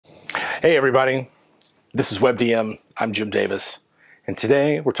Hey everybody, this is WebDM, I'm Jim Davis, and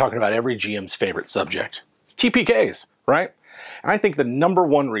today we're talking about every GM's favorite subject, TPKs, right? And I think the number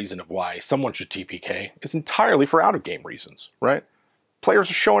one reason of why someone should TPK is entirely for out-of-game reasons, right? Players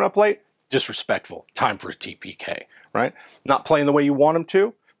are showing up late, disrespectful, time for a TPK, right? Not playing the way you want them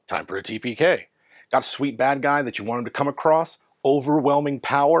to, time for a TPK. Got a sweet bad guy that you want him to come across, overwhelming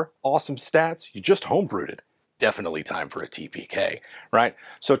power, awesome stats, you just homebrewed it. Definitely time for a TPK, right?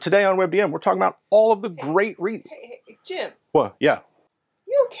 So today on WebDM, we're talking about all of the great Hey, Jim. Well, yeah.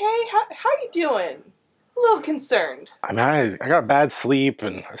 You okay? How you doing? A little concerned. I mean, I got bad sleep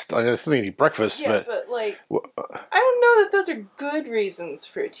and I still need to eat breakfast, Yeah, but like, I don't know that those are good reasons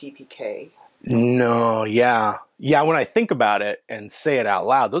for a TPK. No, yeah. Yeah, when I think about it and say it out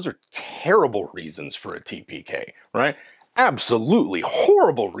loud, those are terrible reasons for a TPK, right? Absolutely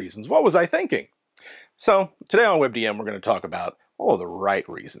horrible reasons. What was I thinking? So today on WebDM, we're going to talk about all of the right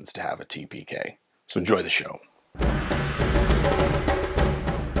reasons to have a TPK. So enjoy the show.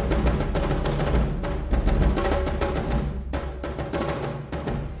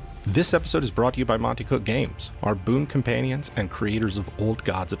 This episode is brought to you by Monty Cook Games, our boon companions and creators of Old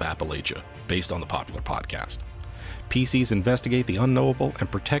Gods of Appalachia, based on the popular podcast. PCs investigate the unknowable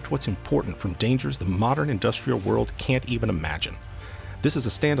and protect what's important from dangers the modern industrial world can't even imagine. This is a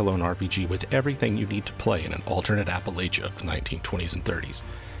standalone RPG with everything you need to play in an alternate Appalachia of the 1920s and 30s.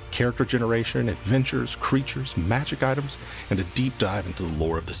 Character generation, adventures, creatures, magic items, and a deep dive into the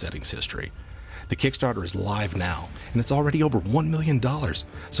lore of the setting's history. The Kickstarter is live now, and it's already over $1 million,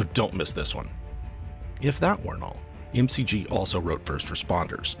 so don't miss this one. If that weren't all, MCG also wrote First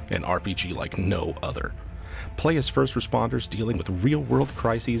Responders, an RPG like no other. Play as first responders dealing with real-world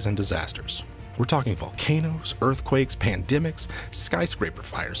crises and disasters. We're talking volcanoes, earthquakes, pandemics, skyscraper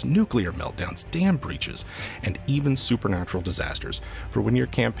fires, nuclear meltdowns, dam breaches, and even supernatural disasters for when your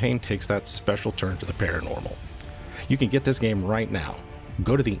campaign takes that special turn to the paranormal. You can get this game right now.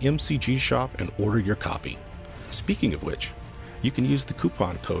 Go to the MCG shop and order your copy. Speaking of which, you can use the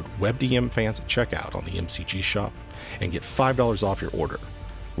coupon code WebDMFans at checkout on the MCG shop and get $5 off your order.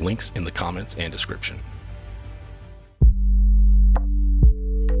 Links in the comments and description.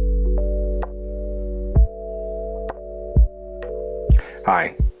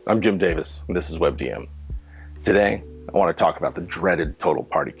 Hi, I'm Jim Davis, and this is WebDM. Today, I want to talk about the dreaded total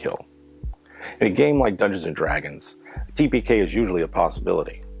party kill. In a game like Dungeons & Dragons, a TPK is usually a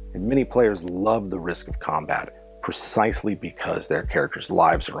possibility, and many players love the risk of combat precisely because their characters'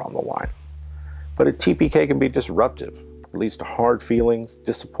 lives are on the line. But a TPK can be disruptive. It leads to hard feelings,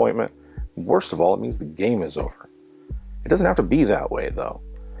 disappointment, and worst of all, it means the game is over. It doesn't have to be that way, though.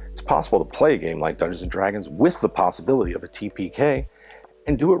 It's possible to play a game like Dungeons & Dragons with the possibility of a TPK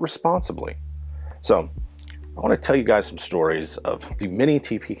and do it responsibly. So, I want to tell you guys some stories of the many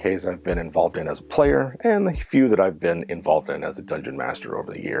TPKs I've been involved in as a player and the few that I've been involved in as a dungeon master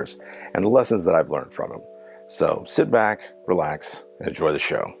over the years, and the lessons that I've learned from them. So, sit back, relax, and enjoy the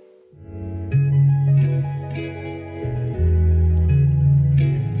show.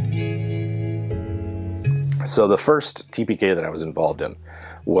 So the first TPK that I was involved in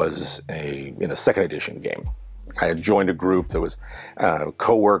was in a second edition game. I had joined a group that was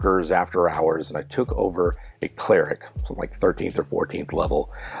co-workers after hours, and I took over a cleric, something like 13th or 14th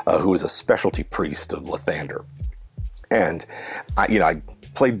level, who was a specialty priest of Lathander. And I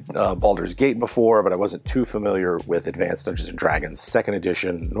played Baldur's Gate before, but I wasn't too familiar with Advanced Dungeons & Dragons second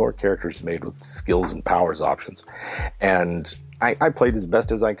edition, nor characters made with skills and powers options. And I played as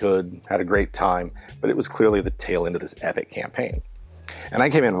best as I could, had a great time, but it was clearly the tail end of this epic campaign. And I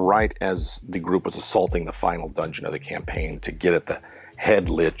came in right as the group was assaulting the final dungeon of the campaign to get at the head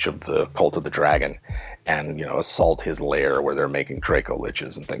lich of the Cult of the Dragon and, assault his lair where they're making Draco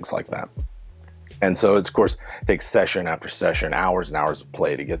liches and things like that. And so it's, of course, takes session after session, hours and hours of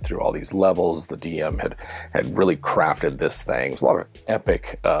play to get through all these levels. The DM had really crafted this thing. There was a lot of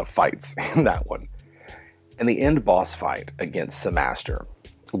epic fights in that one. And the end boss fight against Samaster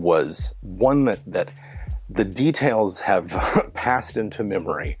was one that the details have passed into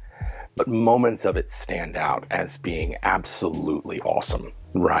memory, but moments of it stand out as being absolutely awesome,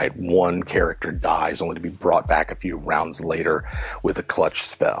 right? One character dies only to be brought back a few rounds later with a clutch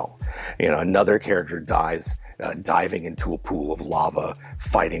spell. Another character dies diving into a pool of lava,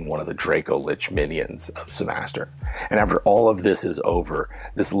 fighting one of the Draco Lich minions of Samaster. And after all of this is over,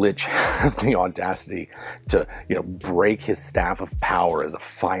 this Lich has the audacity to, break his staff of power as a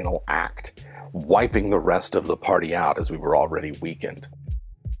final act, wiping the rest of the party out as we were already weakened.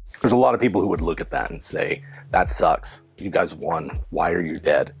 There's a lot of people who would look at that and say, that sucks. You guys won. Why are you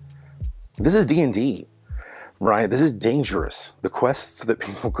dead? This is D&D. right? This is dangerous. The quests that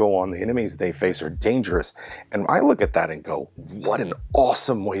people go on, the enemies they face are dangerous. And I look at that and go, what an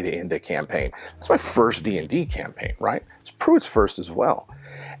awesome way to end a campaign. That's my first D&D campaign, right? It's Pruitt's first as well.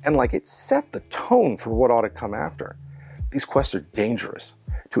 And like, it set the tone for what ought to come after. These quests are dangerous.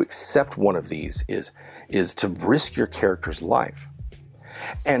 To accept one of these is to risk your character's life.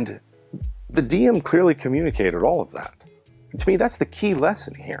 And the DM clearly communicated all of that. To me, that's the key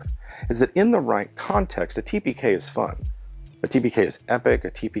lesson here, is that in the right context, a TPK is fun. A TPK is epic. A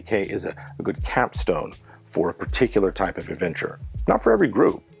TPK is a good capstone for a particular type of adventure. Not for every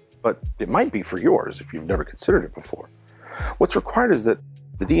group, but it might be for yours if you've never considered it before. What's required is that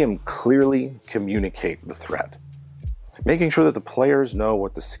the DM clearly communicate the threat, making sure that the players know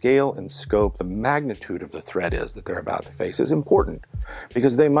what the scale and scope, the magnitude of the threat is that they're about to face is important,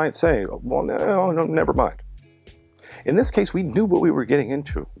 because they might say, well, no, never mind. In this case, we knew what we were getting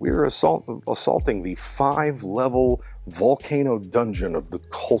into. We were assaulting the 5-level volcano dungeon of the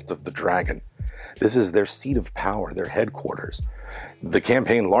Cult of the Dragon. This is their seat of power, their headquarters. The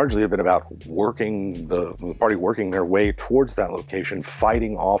campaign largely had been about the party working their way towards that location,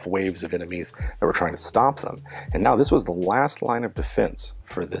 fighting off waves of enemies that were trying to stop them. And now this was the last line of defense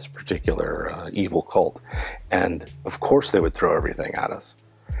for this particular evil cult. And of course they would throw everything at us.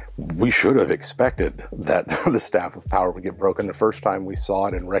 We should have expected that the Staff of Power would get broken the first time we saw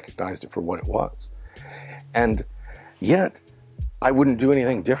it and recognized it for what it was. And yet, I wouldn't do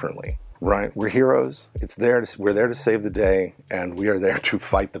anything differently, right? We're heroes. We're there to save the day, and we are there to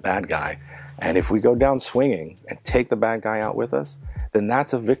fight the bad guy. And if we go down swinging and take the bad guy out with us, then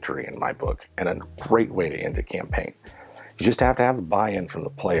that's a victory in my book, and a great way to end a campaign. You just have to have the buy-in from the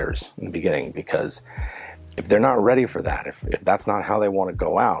players in the beginning, because if they're not ready for that, if that's not how they want to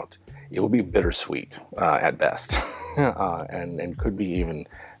go out, it will be bittersweet at best, and could be even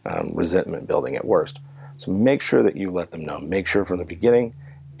resentment building at worst. So make sure that you let them know. Make sure from the beginning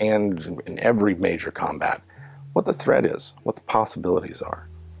and in every major combat what the threat is, what the possibilities are.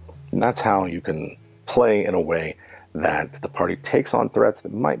 And that's how you can play in a way that the party takes on threats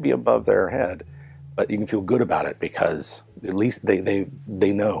that might be above their head, but you can feel good about it because at least they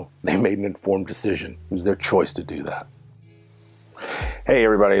know they made an informed decision. It was their choice to do that. Hey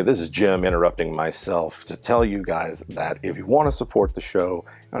everybody, this is Jim interrupting myself to tell you guys that if you want to support the show,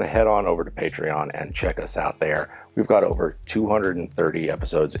 you want to head on over to Patreon and check us out there. We've got over 230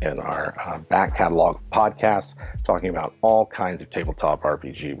 episodes in our back catalog of podcasts talking about all kinds of tabletop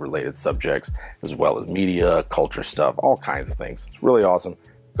RPG related subjects, as well as media, culture stuff, all kinds of things. It's really awesome.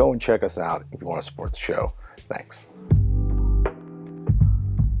 Go and check us out if you want to support the show. Thanks.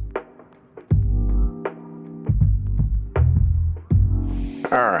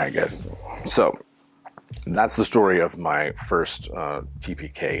 All right, guys. So that's the story of my first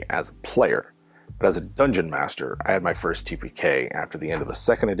TPK as a player. But as a dungeon master, I had my first TPK after the end of a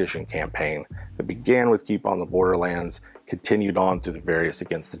 2nd edition campaign that began with Keep on the Borderlands, continued on through the various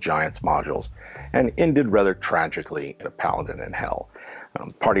Against the Giants modules, and ended rather tragically in a Paladin in Hell.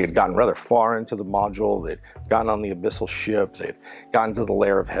 The party had gotten rather far into the module. They'd gotten on the abyssal ships, they'd gotten to the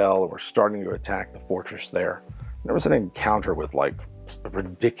lair of hell, and were starting to attack the fortress there. There was an encounter with like a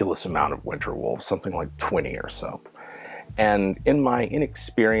ridiculous amount of winter wolves, something like 20 or so. And in my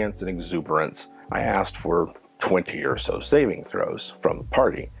inexperience and exuberance, I asked for 20 or so saving throws from the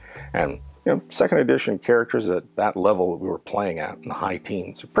party. And 2nd edition characters at that level that we were playing at in the high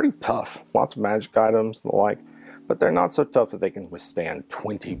teens are pretty tough. Lots of magic items and the like, but they're not so tough that they can withstand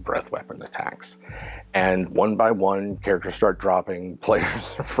 20 breath weapon attacks. And one by one, characters start dropping,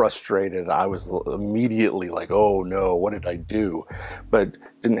 players are frustrated. I was immediately like, oh no, what did I do? But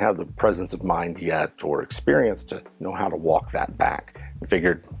didn't have the presence of mind yet or experience to know how to walk that back. I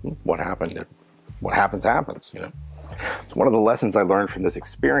figured what happened, what happens, happens, So one of the lessons I learned from this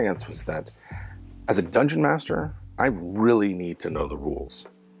experience was that as a dungeon master, I really need to know the rules.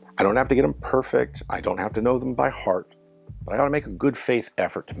 I don't have to get them perfect. I don't have to know them by heart, but I ought to make a good faith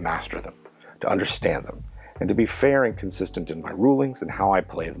effort to master them, to understand them, and to be fair and consistent in my rulings and how I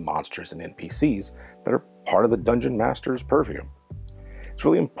play the monsters and NPCs that are part of the dungeon master's purview. It's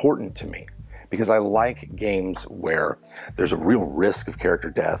really important to me because I like games where there's a real risk of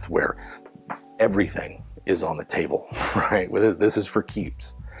character death, where everything is on the table, right? This is for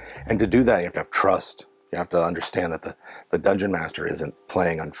keeps. And to do that, you have to have trust. You have to understand that the dungeon master isn't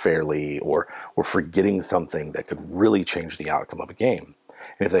playing unfairly or forgetting something that could really change the outcome of a game.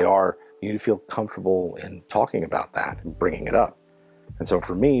 And if they are, you need to feel comfortable in talking about that and bringing it up. And so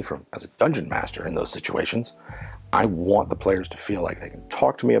for me, as a dungeon master in those situations, I want the players to feel like they can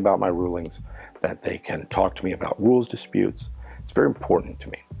talk to me about my rulings, that they can talk to me about rules disputes. It's very important to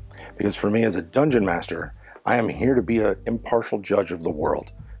me. Because for me as a dungeon master, I am here to be an impartial judge of the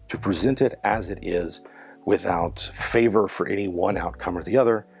world, to present it as it is without favor for any one outcome or the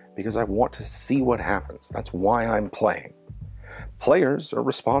other, because I want to see what happens. That's why I'm playing. Players are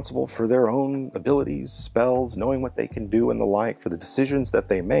responsible for their own abilities, spells, knowing what they can do and the like, for the decisions that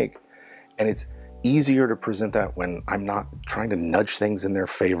they make. And it's easier to present that when I'm not trying to nudge things in their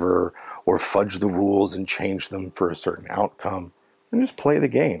favor or fudge the rules and change them for a certain outcome. And just play the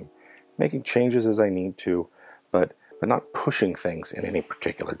game, making changes as I need to, but not pushing things in any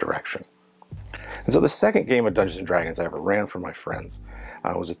particular direction. And so the second game of Dungeons & Dragons I ever ran for my friends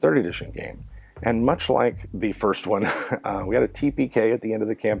was a 3rd edition game. And much like the first one, we had a TPK at the end of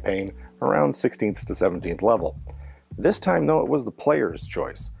the campaign around 16th to 17th level. This time, though, it was the player's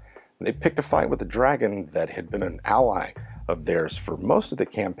choice. They picked a fight with a dragon that had been an ally of theirs for most of the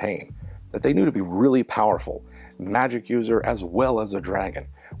campaign, that they knew to be really powerful, magic user as well as a dragon,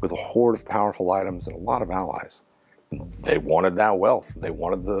 with a horde of powerful items and a lot of allies. They wanted that wealth. They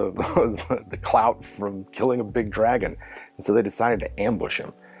wanted the clout from killing a big dragon, and so they decided to ambush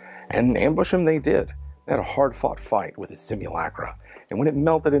him. And ambush him they did. They had a hard-fought fight with his simulacra, and when it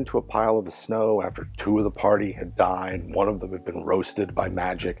melted into a pile of snow after 2 of the party had died, 1 of them had been roasted by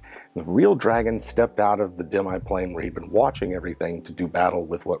magic, the real dragon stepped out of the demi-plane where he'd been watching everything to do battle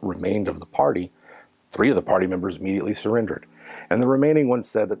with what remained of the party. 3 of the party members immediately surrendered, and the remaining ones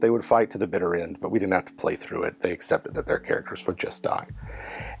said that they would fight to the bitter end, but we didn't have to play through it. They accepted that their characters would just die.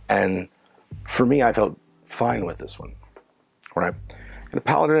 And for me, I felt fine with this one. Right? In the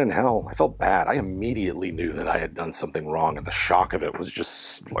Paladin in Hell, I felt bad. I immediately knew that I had done something wrong, and the shock of it was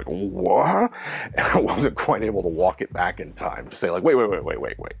just like, what? And I wasn't quite able to walk it back in time to say, like, wait.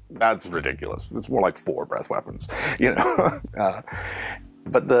 That's ridiculous. It's more like 4 breath weapons, you know?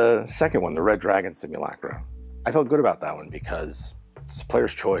 But the second one, the Red Dragon Simulacra, I felt good about that one because it's a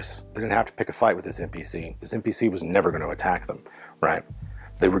player's choice. They didn't have to pick a fight with this NPC. This NPC was never going to attack them, right?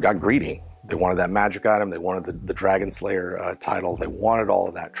 They got greedy. They wanted that magic item. They wanted the Dragon Slayer title. They wanted all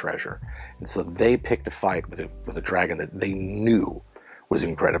of that treasure. And so they picked a fight with a dragon that they knew was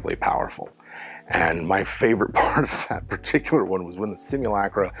incredibly powerful. And my favorite part of that particular one was when the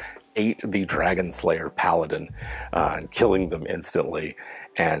Simulacra ate the Dragon Slayer Paladin, and killing them instantly.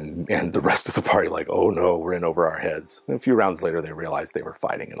 And the rest of the party like, oh no, we're in over our heads. And a few rounds later, they realized they were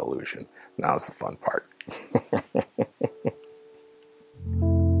fighting an illusion. And that was the fun part.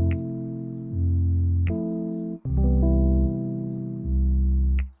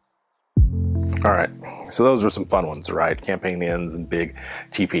 All right, so those were some fun ones, right? Campaign ends and big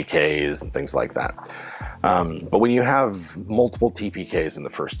TPKs and things like that. But when you have multiple TPKs in the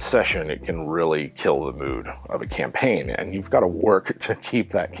first session, it can really kill the mood of a campaign, and you've got to work to keep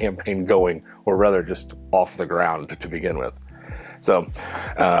that campaign going, or rather just off the ground to begin with. So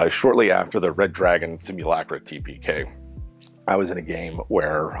shortly after the Red Dragon Simulacra TPK, I was in a game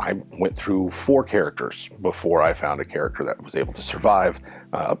where I went through 4 characters before I found a character that was able to survive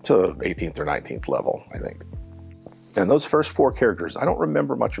up to 18th or 19th level, I think. And those first 4 characters, I don't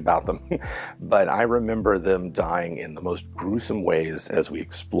remember much about them, but I remember them dying in the most gruesome ways as we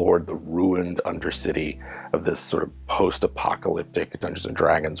explored the ruined undercity of this sort of post-apocalyptic Dungeons &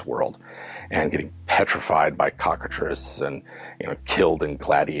 Dragons world, and getting petrified by cockatrices and, you know, killed in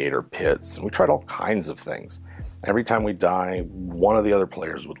gladiator pits. And we tried all kinds of things. Every time we die, one of the other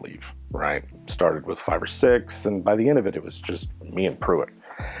players would leave, right? Started with 5 or 6, and by the end of it, it was just me and Pruitt.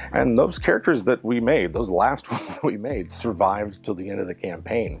 And those characters that we made, those last ones that we made, survived till the end of the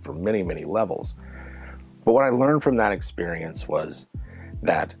campaign for many, many levels. But what I learned from that experience was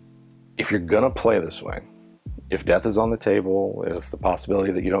that if you're gonna play this way, if death is on the table, if the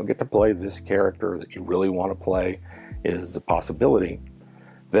possibility that you don't get to play this character that you really want to play is a possibility,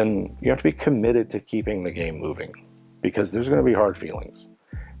 then you have to be committed to keeping the game moving, because there's going to be hard feelings.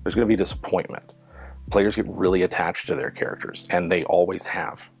 There's going to be disappointment. Players get really attached to their characters, and they always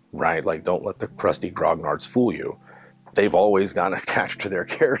have, right? Like, don't let the crusty grognards fool you. They've always gotten attached to their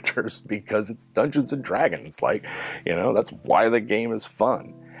characters because it's Dungeons & Dragons. Like, you know, that's why the game is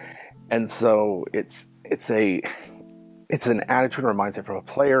fun. And so it's an attitude or mindset from a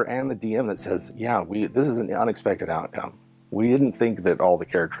player and the DM that says, yeah, this is an unexpected outcome. We didn't think that all the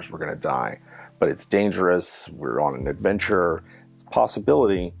characters were going to die, but it's dangerous. We're on an adventure. It's a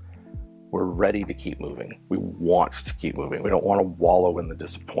possibility. We're ready to keep moving. We want to keep moving. We don't want to wallow in the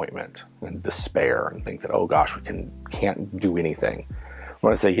disappointment and despair and think that, oh gosh, we can't do anything. I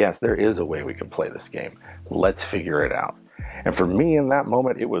want to say, yes, there is a way we can play this game. Let's figure it out. And for me in that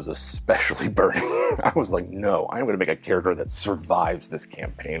moment, it was especially burning. I was like, no, I'm going to make a character that survives this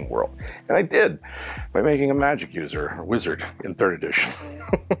campaign world. And I did, by making a magic user, a wizard, in 3rd edition.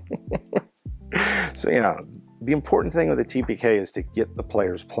 So yeah, the important thing with the TPK is to get the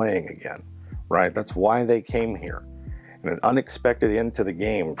players playing again, right? That's why they came here. And an unexpected end to the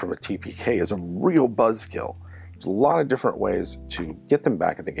game from a TPK is a real buzzkill. There's a lot of different ways to get them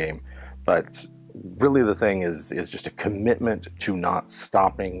back in the game, but really the thing is just a commitment to not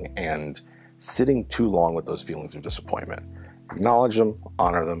stopping and sitting too long with those feelings of disappointment. Acknowledge them,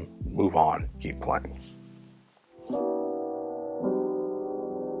 honor them, move on, keep playing.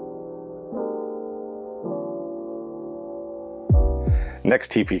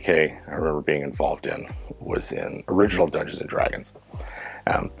 Next TPK I remember being involved in was in original Dungeons & Dragons.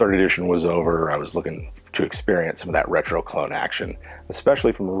 Third edition was over. I was looking to experience some of that retro clone action,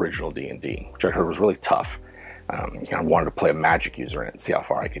 especially from original D&D, which I heard was really tough. I wanted to play a magic user in it and see how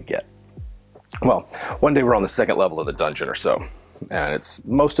far I could get. Well, one day we're on the second level of the dungeon or so, and it's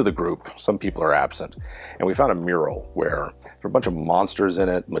most of the group. Some people are absent, and we found a mural where there are a bunch of monsters in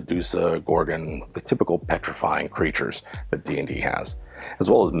it, Medusa, Gorgon, the typical petrifying creatures that D&D has, as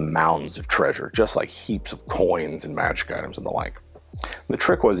well as mounds of treasure, just like heaps of coins and magic items and the like. The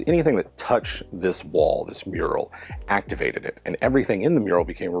trick was anything that touched this wall, this mural, activated it, and everything in the mural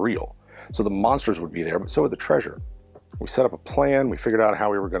became real. So the monsters would be there, but so would the treasure. We set up a plan, we figured out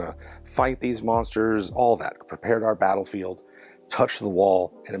how we were going to fight these monsters, all that, prepared our battlefield, touched the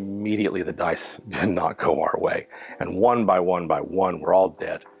wall, and immediately the dice did not go our way. And one by one, we're all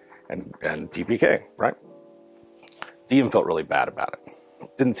dead, and TPK, right? DM felt really bad about it.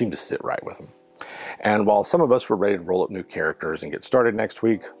 Didn't seem to sit right with him. And while some of us were ready to roll up new characters and get started next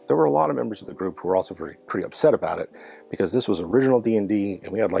week, there were a lot of members of the group who were also pretty upset about it, because this was original D&D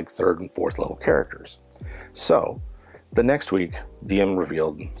and we had like 3rd and 4th level characters. So the next week, DM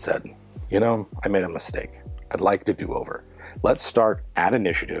revealed and said, you know, I made a mistake. I'd like to do over. Let's start at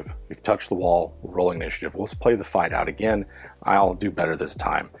initiative. We've touched the wall, we're rolling initiative. Let's play the fight out again. I'll do better this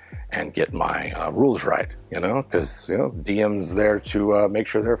time and get my rules right, because DM's there to make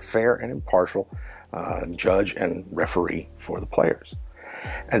sure they're fair and impartial, judge and referee for the players.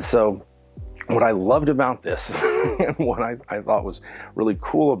 And so what I loved about this and what I thought was really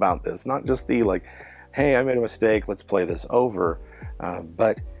cool about this, not just the like, hey, I made a mistake, let's play this over,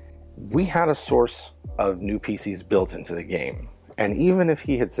 but we had a source of new PCs built into the game. And even if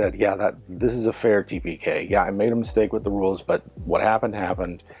he had said, yeah, this is a fair TPK, yeah, I made a mistake with the rules, but what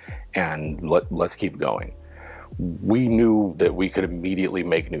happened, and let's keep going. We knew that we could immediately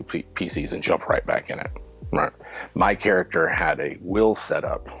make new PCs and jump right back in it. Right. My character had a will set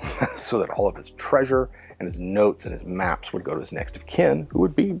up so that all of his treasure and his notes and his maps would go to his next of kin, who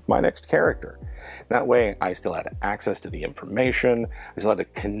would be my next character. That way, I still had access to the information, I still had a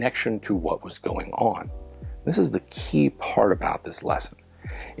connection to what was going on. This is the key part about this lesson,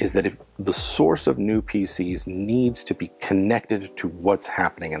 is that if the source of new PCs needs to be connected to what's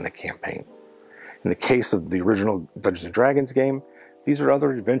happening in the campaign. In the case of the original Dungeons & Dragons game, these are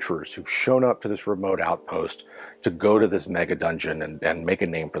other adventurers who've shown up to this remote outpost to go to this mega dungeon and make a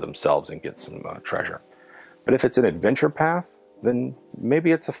name for themselves and get some treasure. But if it's an adventure path, then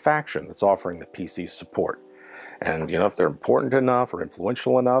maybe it's a faction that's offering the PC support. And if they're important enough or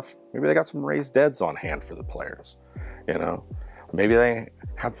influential enough, maybe they got some raised deads on hand for the players. Maybe they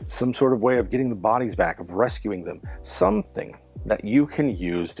have some sort of way of getting the bodies back, of rescuing them, something that you can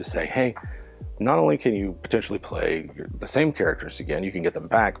use to say, hey, not only can you potentially play the same characters again, you can get them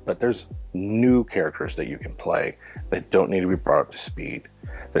back, but there's new characters that you can play that don't need to be brought up to speed,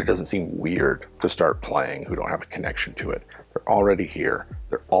 that it doesn't seem weird to start playing, who don't have a connection to it. They're already here.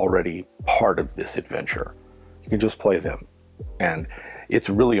 They're already part of this adventure. You can just play them. And it's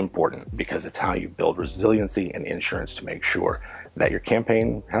really important because it's how you build resiliency and insurance to make sure that your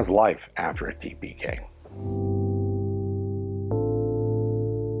campaign has life after a TPK.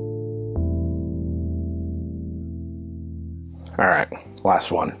 All right,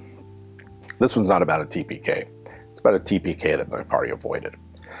 last one. This one's not about a TPK. It's about a TPK that my party avoided.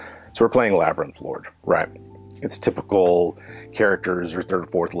 So we're playing Labyrinth Lord, right? It's typical characters are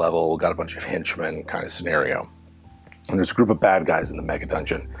 3rd or 4th level, got a bunch of henchmen kind of scenario. And there's a group of bad guys in the mega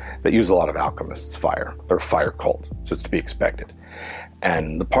dungeon that use a lot of alchemists' fire. They're a fire cult, so it's to be expected.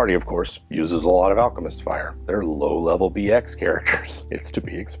 And the party, of course, uses a lot of alchemist fire. They're low-level BX characters. It's to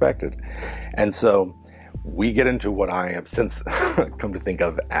be expected. And so we get into what I have since come to think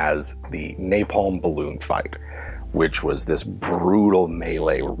of as the napalm balloon fight, which was this brutal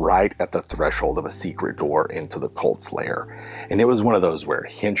melee right at the threshold of a secret door into the cult's lair. And it was one of those where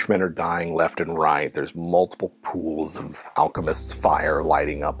henchmen are dying left and right. There's multiple pools of alchemist's fire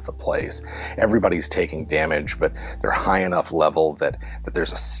lighting up the place. Everybody's taking damage, but they're high enough level that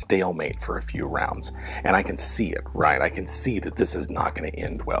there's a stalemate for a few rounds. And I can see it, right? I can see that this is not going to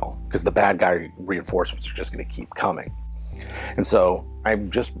end well, because the bad guy reinforcements are just going to keep coming. And so I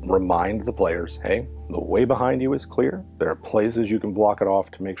just remind the players, hey, the way behind you is clear. There are places you can block it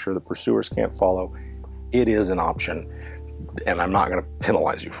off to make sure the pursuers can't follow. It is an option, and I'm not going to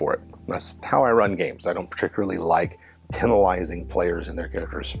penalize you for it. That's how I run games. I don't particularly like penalizing players and their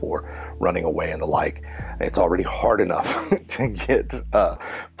characters for running away and the like. It's already hard enough to get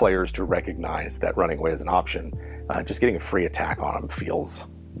players to recognize that running away is an option. Just getting a free attack on them feels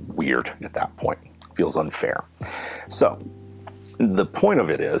weird at that point. Feels unfair. So the point of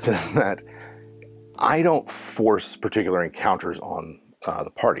it is that I don't force particular encounters on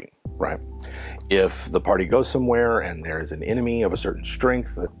the party, right? If the party goes somewhere and there is an enemy of a certain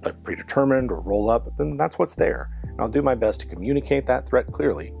strength that I've predetermined or roll up, then that's what's there. And I'll do my best to communicate that threat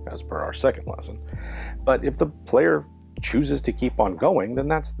clearly, as per our second lesson. But if the player chooses to keep on going, then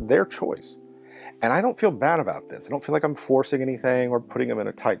that's their choice. And I don't feel bad about this. I don't feel like I'm forcing anything or putting them in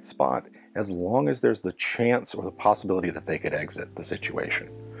a tight spot, as long as there's the chance or the possibility that they could exit the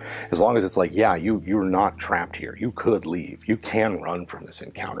situation. As long as it's like, yeah, you're not trapped here. You could leave. You can run from this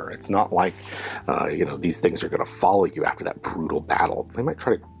encounter. It's not like, these things are going to follow you after that brutal battle. They might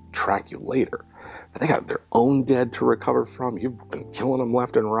try to track you later, but they got their own dead to recover from. You've been killing them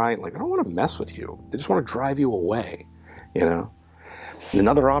left and right. Like, I don't want to mess with you. They just want to drive you away, you know?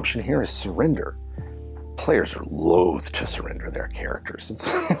 Another option here is surrender. Players are loath to surrender their characters.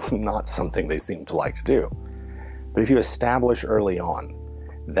 It's not something they seem to like to do. But if you establish early on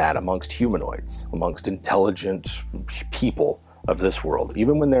that amongst humanoids, amongst intelligent people of this world,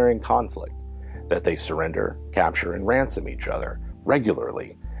 even when they're in conflict, that they surrender, capture, and ransom each other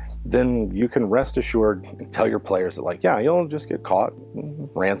regularly, then you can rest assured and tell your players that, like, yeah, you'll just get caught,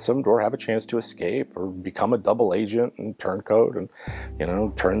 ransomed, or have a chance to escape, or become a double agent and turncoat and,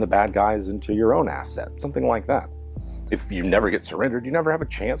 turn the bad guys into your own asset, something like that. If you never get surrendered, you never have a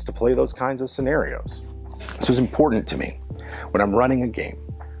chance to play those kinds of scenarios. So it's important to me, when I'm running a game,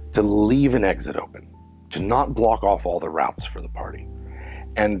 to leave an exit open, to not block off all the routes for the party.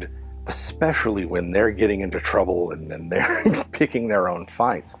 And especially when they're getting into trouble and then they're picking their own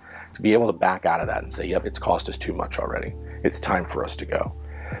fights, to be able to back out of that and say, yep, it's cost us too much already. It's time for us to go.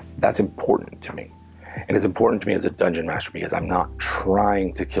 That's important to me. And it's important to me as a dungeon master because I'm not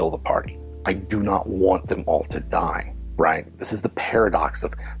trying to kill the party. I do not want them all to die, right? This is the paradox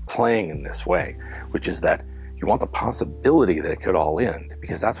of playing in this way, which is that you want the possibility that it could all end,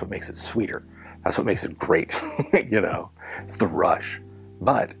 because that's what makes it sweeter. That's what makes it great, It's the rush.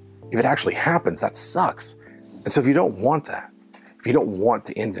 But if it actually happens, that sucks. And so if you don't want that, if you don't want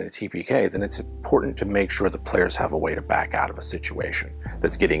to end in a TPK, then it's important to make sure the players have a way to back out of a situation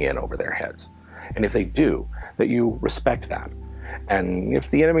that's getting in over their heads. And if they do, that you respect that. And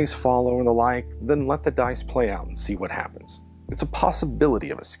if the enemies follow and the like, then let the dice play out and see what happens. It's a possibility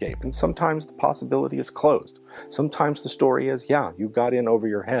of escape, and sometimes the possibility is closed. Sometimes the story is, yeah, you got in over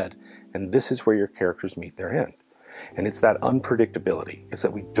your head, and this is where your characters meet their end. And it's that unpredictability, it's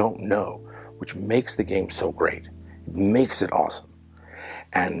that we don't know, which makes the game so great. It makes it awesome.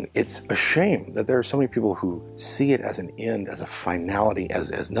 And it's a shame that there are so many people who see it as an end, as a finality,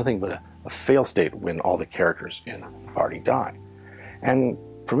 as nothing but a fail state when all the characters in the party die. And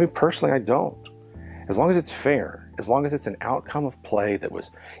for me personally, I don't. As long as it's fair, as long as it's an outcome of play that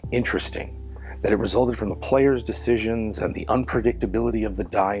was interesting, that it resulted from the player's decisions and the unpredictability of the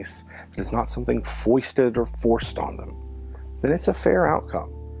dice, that it's not something foisted or forced on them, then it's a fair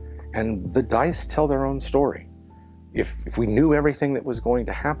outcome. And the dice tell their own story. If we knew everything that was going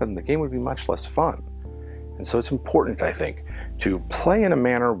to happen, the game would be much less fun. And so it's important, I think, to play in a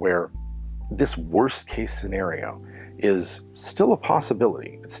manner where this worst case scenario is still a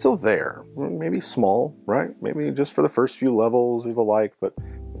possibility. It's still there, maybe small, right? Maybe just for the first few levels or the like, but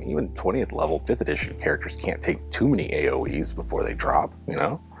even 20th level, 5th edition characters can't take too many AoEs before they drop,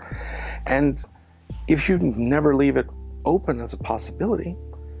 And if you never leave it open as a possibility,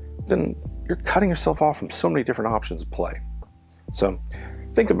 then you're cutting yourself off from so many different options of play. So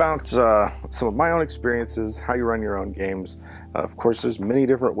think about some of my own experiences, how you run your own games. Of course, there's many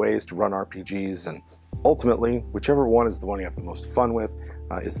different ways to run RPGs, and ultimately, whichever one is the one you have the most fun with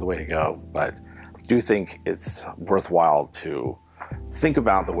is the way to go. But I do think it's worthwhile to think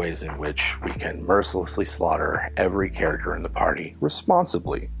about the ways in which we can mercilessly slaughter every character in the party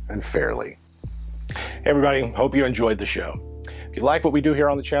responsibly and fairly. Hey everybody, hope you enjoyed the show. If you like what we do here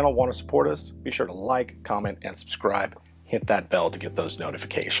on the channel, want to support us, be sure to like, comment, and subscribe. Hit that bell to get those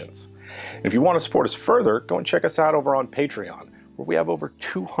notifications. And if you want to support us further, go and check us out over on Patreon, where we have over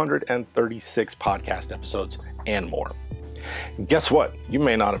 236 podcast episodes and more. And guess what? You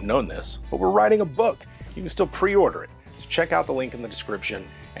may not have known this, but we're writing a book. You can still pre-order it. So check out the link in the description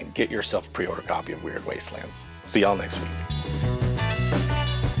and get yourself a pre-order copy of Weird Wastelands. See y'all next week.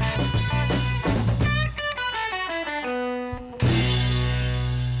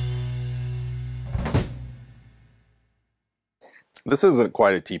 This isn't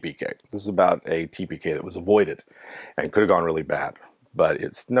quite a TPK. This is about a TPK that was avoided and could have gone really bad. But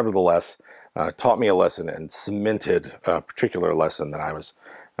it's nevertheless taught me a lesson and cemented a particular lesson that I was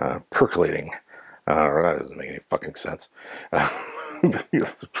percolating. That doesn't make any fucking sense.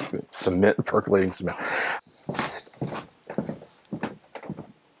 Cement, percolating cement.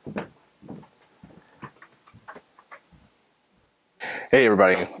 Hey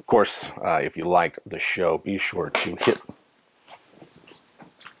everybody, of course, if you liked the show, be sure to hit...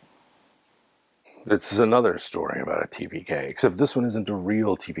 This is another story about a TPK, except this one isn't a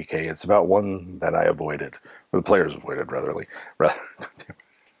real TPK. It's about one that I avoided, or the players avoided, rather.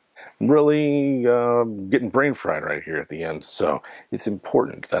 Really getting brain fried right here at the end, so it's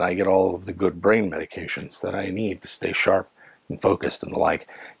important that I get all of the good brain medications that I need to stay sharp and focused and the like.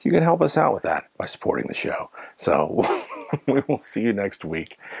 You can help us out with that by supporting the show. So we will see you next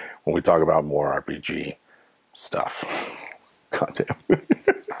week when we talk about more RPG stuff. God damn.